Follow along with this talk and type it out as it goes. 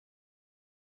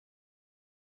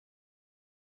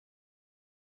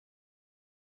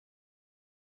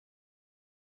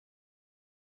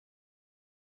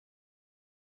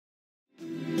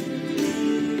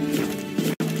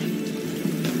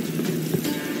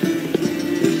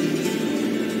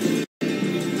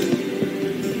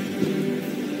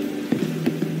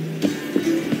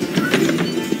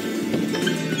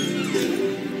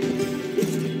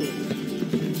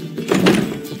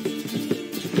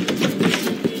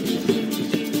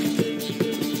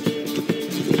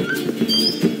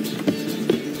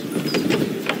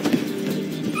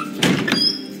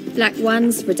Black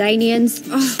ones, Redanians,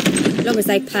 as long as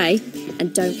they pay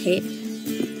and don't hit.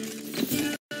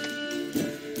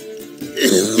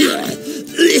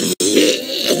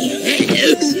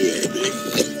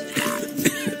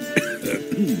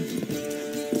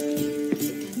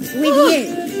 With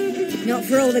you, not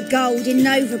for all the gold in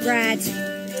Novigrad.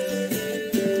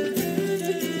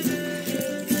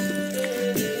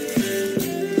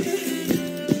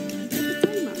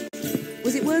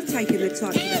 Was it worth taking the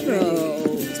time for that ready?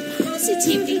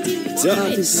 Positively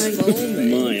delighted.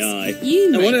 My eye. I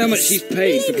wonder how much she's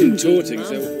paid for contorting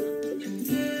so...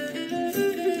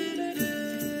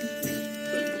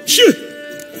 Shoo!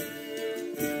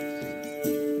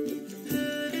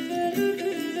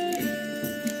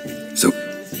 So...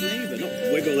 But not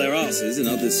wiggle their asses in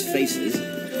others' faces. Fancy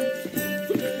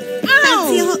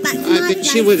a hot back I think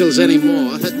she wiggles any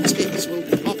more, her tits will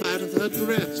pop out of her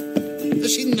dress.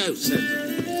 Does she know so?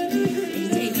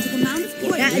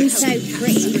 That and so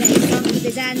pretty that he can't keep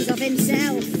his hands off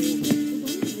himself.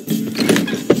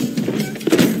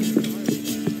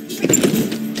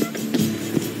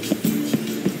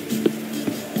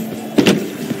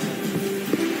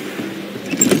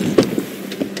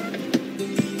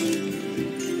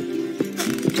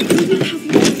 Will you have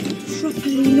your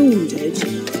properly laundered?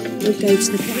 Or go to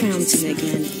the fountain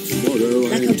again? Tomorrow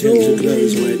Like I a intend to raw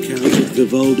close my wound. account at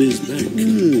Vivaldi's bank.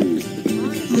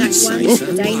 Black ones,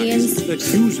 Redanians, as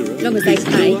long as they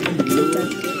pay and don't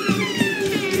hit.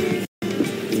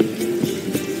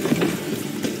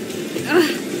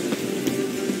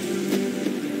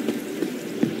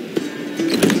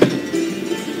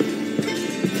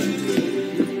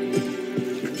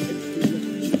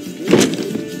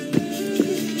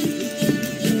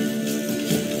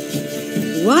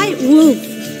 White wolf.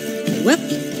 Well,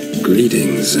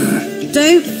 Greetings,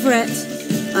 don't fret.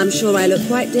 I'm sure I look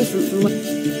quite different from what...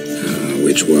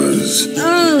 which was...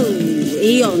 Oh,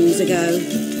 eons ago.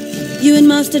 You and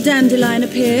Master Dandelion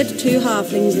appeared, two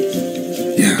halflings.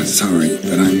 Yeah, sorry,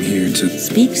 but I'm here to...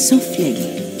 Speak softly.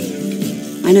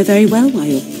 I know very well why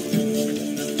you're...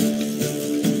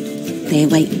 There,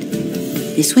 wait.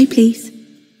 This way, please.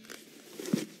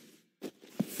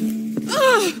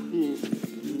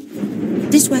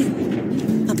 This way.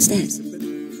 Upstairs.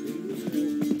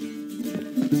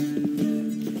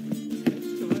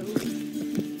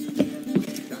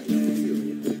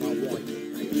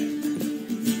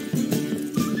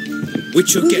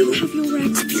 Which will Will get... you have your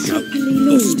rags properly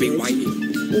Boss be laundered?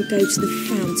 waiting. Or go to the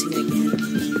fountain again?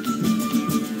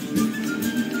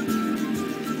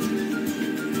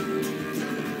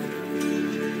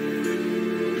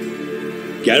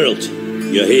 Geralt,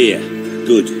 you're here.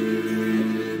 Good.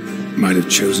 Might have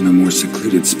chosen a more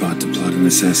secluded spot to plot an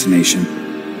assassination.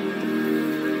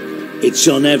 It's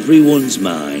on everyone's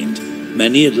mind.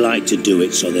 Many would like to do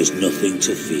it so there's nothing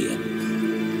to fear.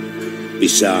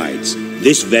 Besides,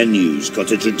 this venue's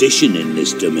got a tradition in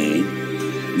this domain.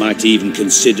 Might even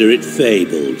consider it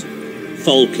fabled.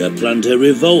 Folka planned her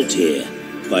revolt here.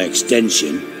 By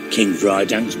extension, King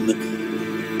Vrydank's...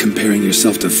 Comparing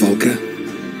yourself to Folka?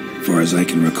 Far as I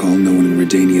can recall, no one in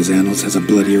Redania's annals has a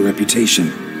bloodier reputation.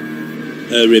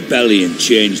 Her rebellion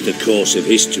changed the course of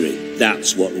history.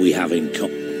 That's what we have in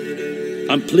common.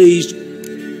 I'm pleased...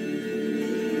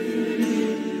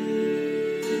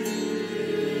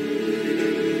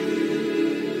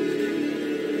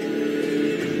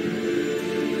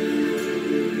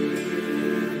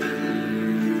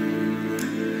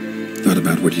 Thought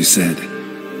about what you said.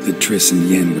 That Triss and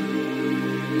Yen would...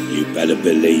 You better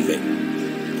believe it.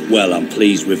 Well, I'm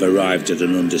pleased we've arrived at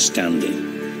an understanding.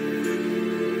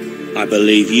 I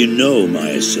believe you know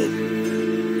my son.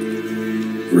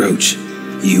 Roche,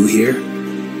 you here?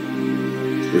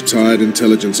 Retired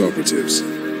intelligence operatives.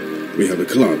 We have a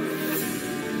club.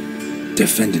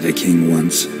 Defended a king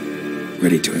once.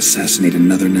 Ready to assassinate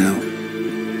another now?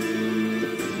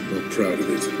 Not proud of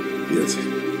it, yet.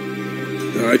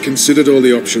 I considered all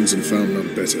the options and found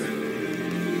none better.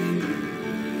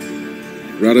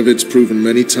 Radovid's proven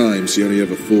many times he only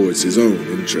ever forwards his own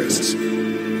interests.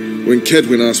 When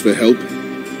Kedwin asked for help,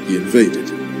 he invaded.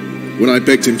 When I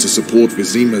begged him to support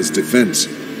Vizima's defense,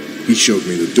 he showed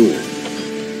me the door.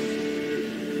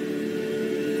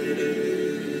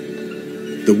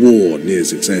 The war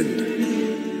nears its end.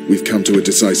 We've come to a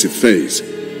decisive phase.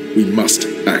 We must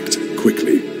act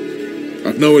quickly.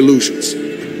 I've no illusions.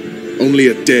 Only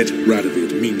a dead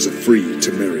Radovid means a free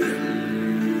Temeria.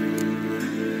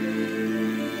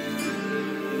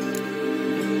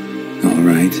 All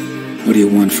right. What do you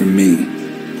want from me?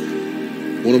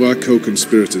 One of our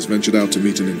co-conspirators ventured out to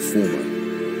meet an informer.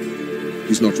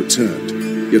 He's not returned,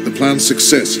 yet the plan's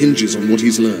success hinges on what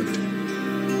he's learned.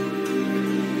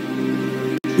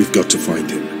 We've got to find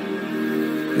him.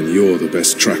 And you're the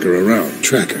best tracker around.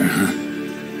 Tracker, huh?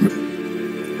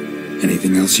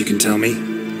 Anything else you can tell me?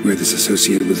 Where this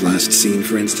associate was last seen,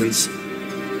 for instance?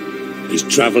 He's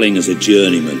travelling as a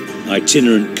journeyman,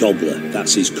 itinerant cobbler,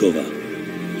 that's his cover.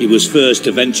 He was first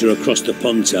to venture across the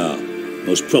Pontar,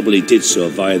 most probably did so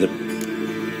via the...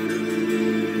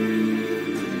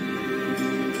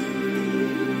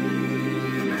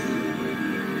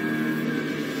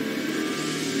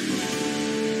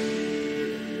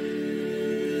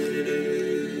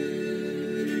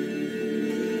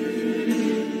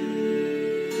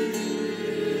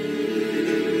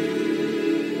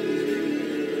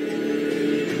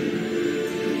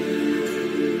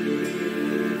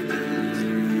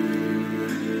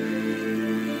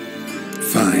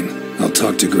 Fine. I'll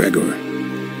talk to Gregor.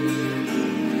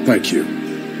 Thank you.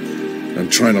 And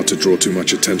try not to draw too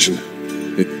much attention.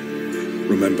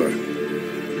 Remember,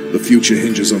 the future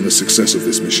hinges on the success of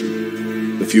this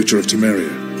mission. The future of Temeria.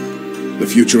 The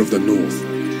future of the North.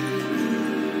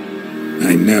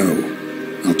 I know.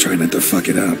 I'll try not to fuck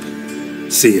it up.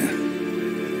 See ya.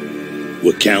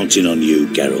 We're counting on you,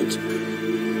 Geralt.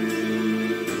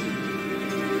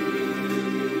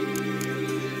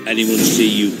 Anyone see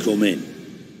you come in?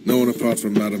 No one apart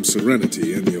from Madame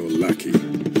Serenity and your lackey.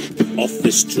 Off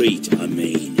the street, I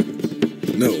mean.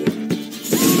 No one.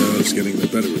 Nerves getting the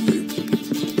better of you.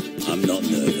 I'm not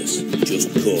nervous,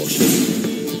 just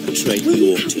cautious. A trait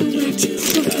you ought to nurture.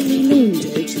 Properly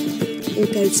laundered, or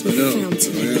go to the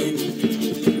fountain I again?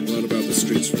 am. Run about the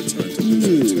streets for a time to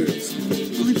lose my tails.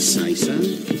 I'd say so.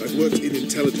 I've worked in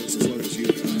intelligence as long as you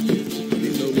have. I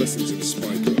need no lessons in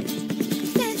spycraft.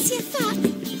 Fancy a fuck?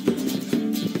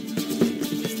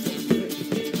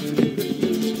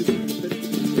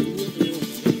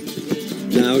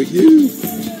 Now you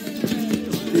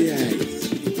behave.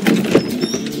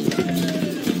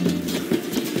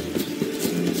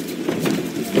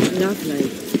 Lovely.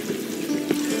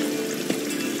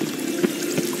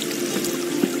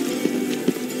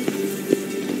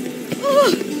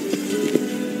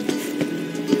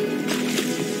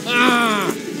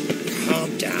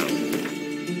 Calm down.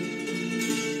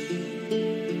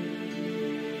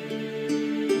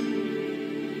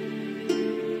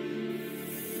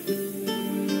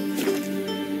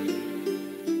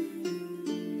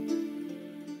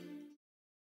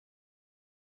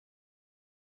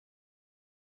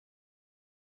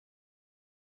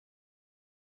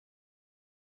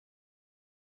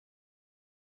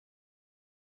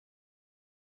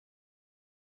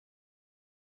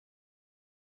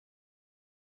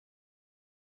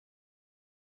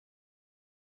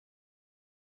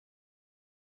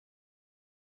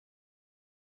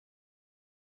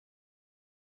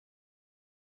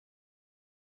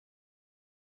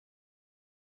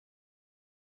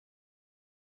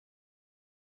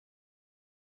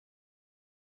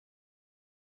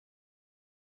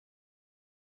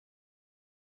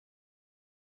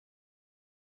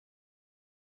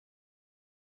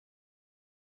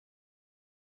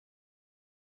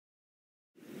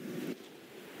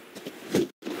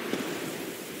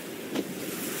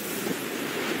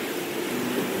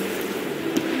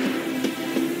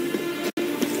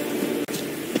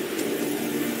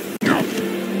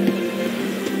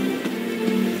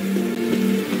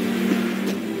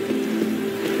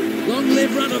 Long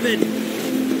live Radovid!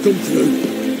 Come through.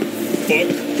 Fuck.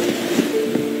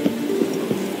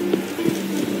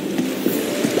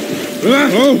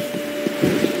 Oh!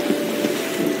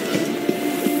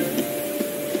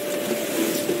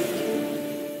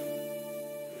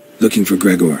 Looking for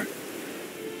Gregor.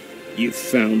 You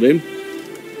found him?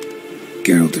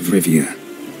 Geralt of Rivia.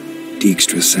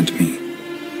 Djikstra sent me.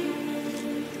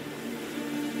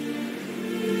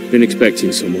 Been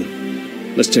expecting someone.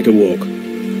 Let's take a walk.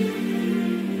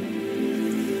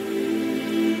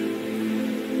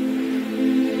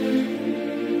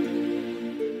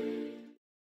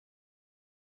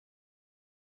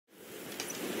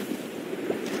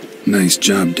 Nice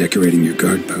job decorating your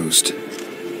guard post.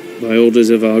 By orders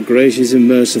of our gracious and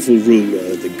merciful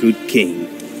ruler, the good king.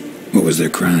 What was their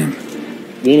crime?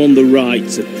 One on the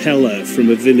right, a peller from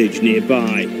a village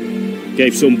nearby,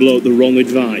 gave some bloke the wrong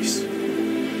advice.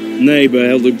 Neighbour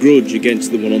held a grudge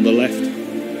against the one on the left.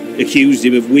 Accused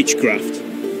him of witchcraft.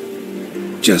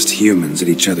 Just humans at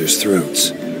each other's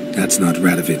throats. That's not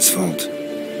Radovid's fault.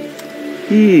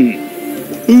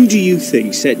 Who do you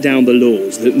think set down the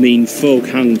laws that mean folk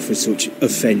hang for such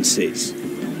offences?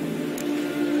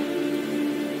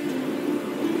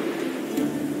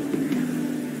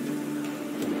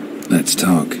 Let's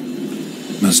talk.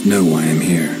 Must know why I'm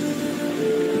here.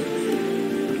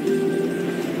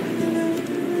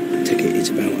 Take it it's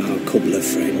about our cobbler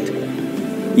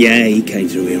friend. Yeah, he came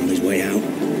through here on his way out.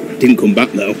 Didn't come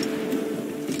back, though.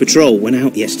 Patrol went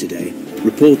out yesterday,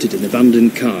 reported an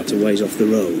abandoned cart a ways off the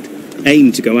road.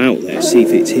 Aimed to go out there, see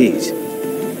if it's his.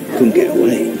 Couldn't get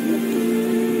away.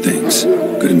 Thanks.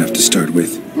 Good enough to start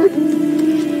with.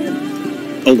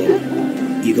 Hold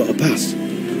on. You got a pass?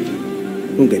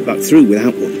 Won't get back through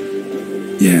without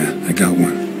one. Yeah, I got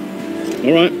one.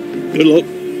 All right. Good luck.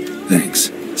 Thanks.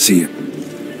 See ya.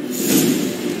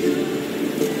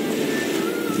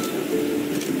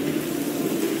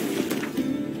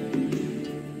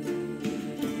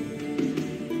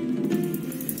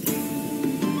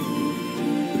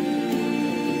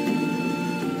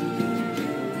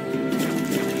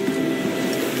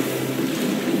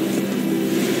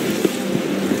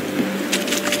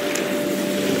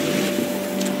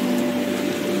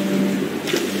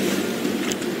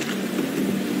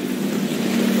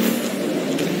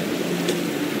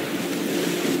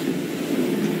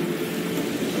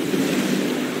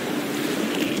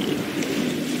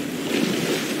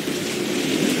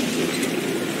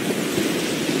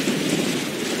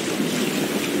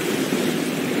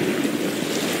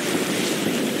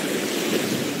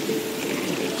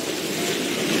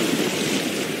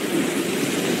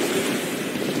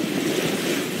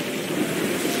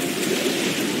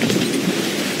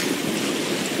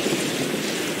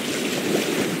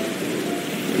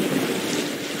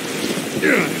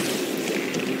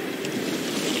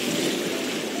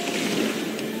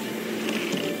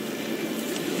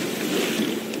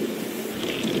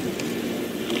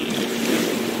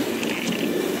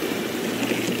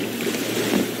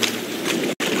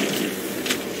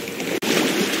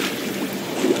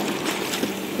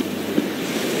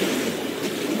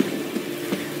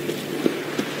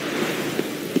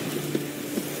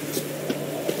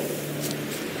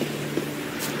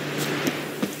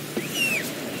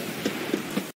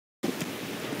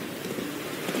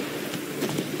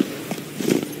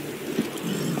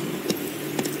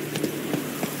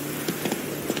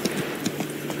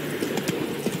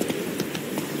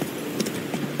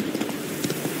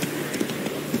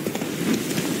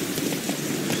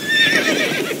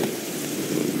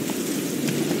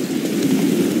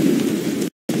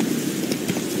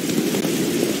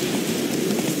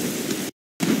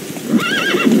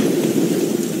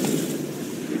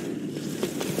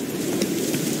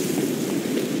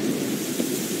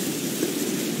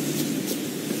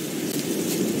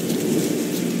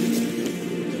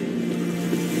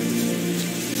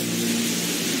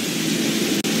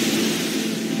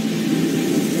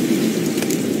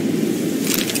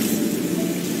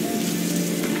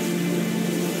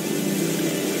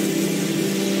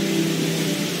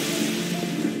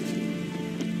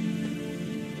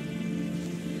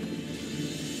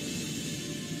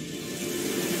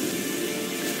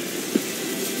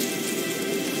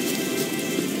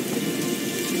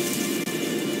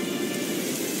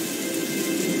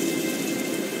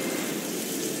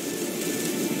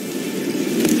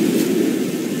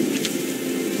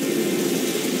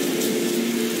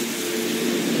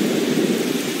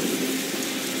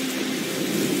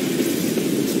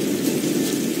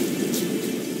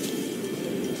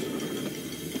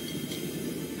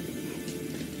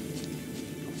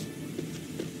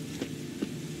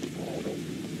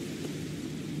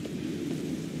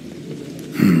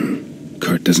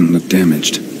 Doesn't look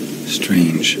damaged.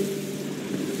 Strange.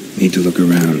 Need to look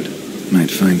around.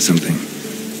 Might find something.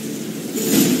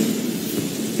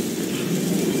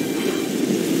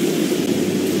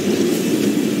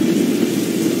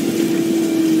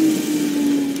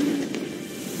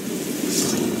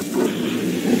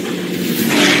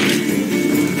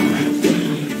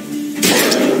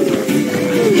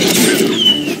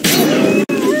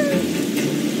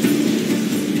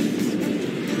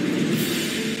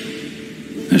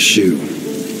 A shoe.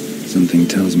 Something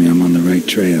tells me I'm on the right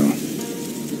trail.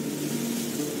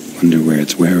 Wonder where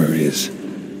its wearer is.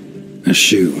 A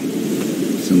shoe.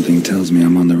 Something tells me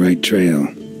I'm on the right trail.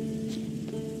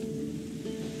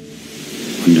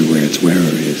 Wonder where its wearer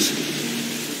is.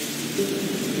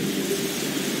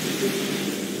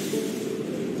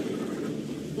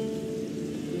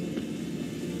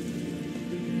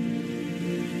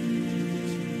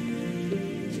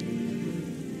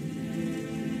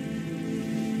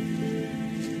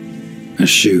 A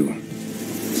shoe.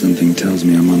 Something tells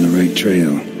me I'm on the right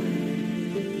trail.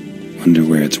 Wonder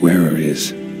where its wearer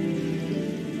is.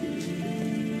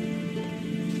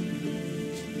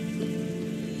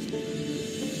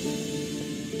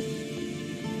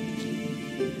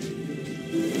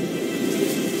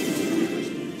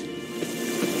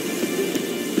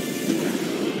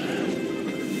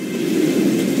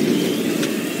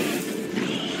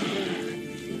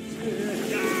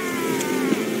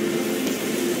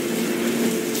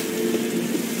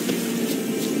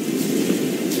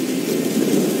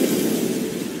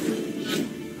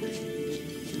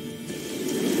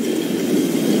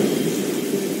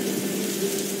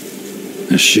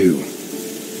 shoe.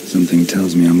 Something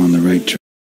tells me I'm on the right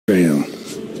trail.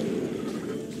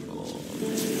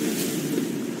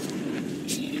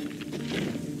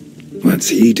 What's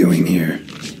he doing here?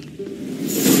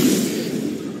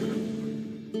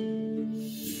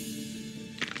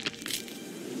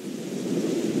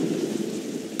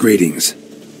 Greetings.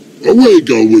 Away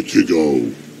go, wicked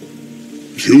go.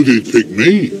 You did pick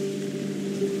me.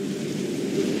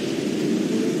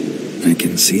 I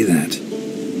can see that.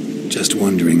 Just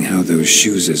wondering how those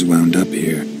shoes wound up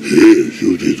here. Here,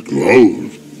 you did grow.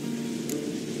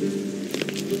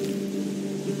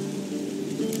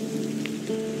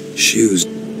 Shoes.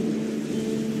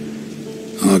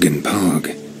 Og and Pog.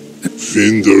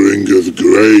 Finderingeth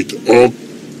great Og.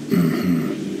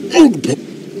 Og.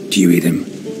 Do you eat him?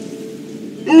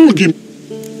 Og.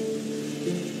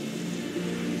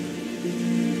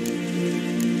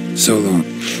 So long.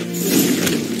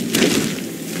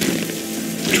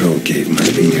 Troll cave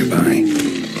must be nearby.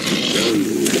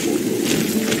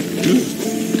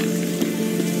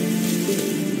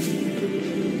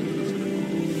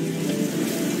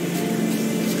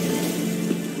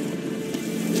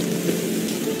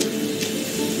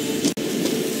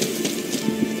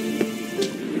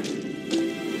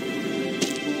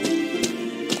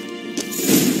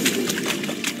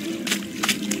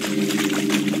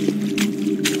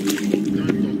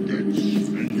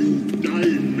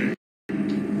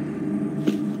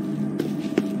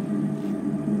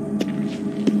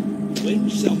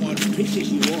 When someone pisses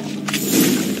you off.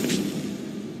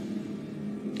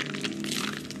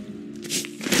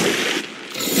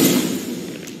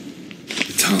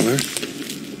 Taller?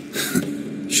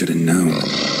 Should have known.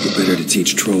 Who better to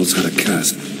teach trolls how to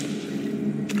cuss?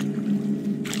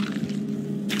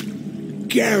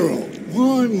 Geralt,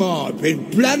 my,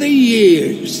 been bloody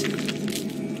years.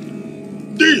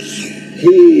 This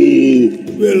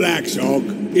hole. Relax, Og.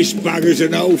 This bugger's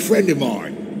an old friend of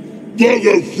mine.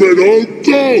 Bugger Fred old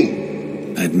go.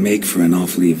 I'd make for an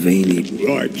awfully veiny...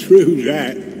 Right, true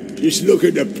that. Just look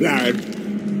at the plan.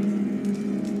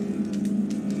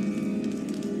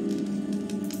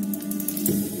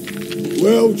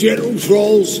 Well, gentle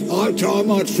trolls, high time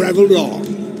I travelled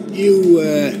on. You,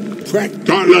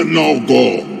 Can't let no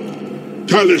go.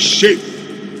 Tell us shit.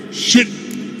 Shit.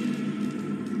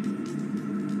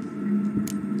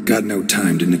 Got no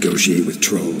time to negotiate with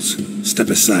trolls. Step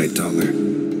aside, Taller.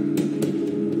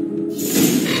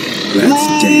 Let's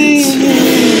dance.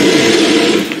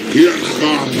 Here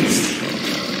comes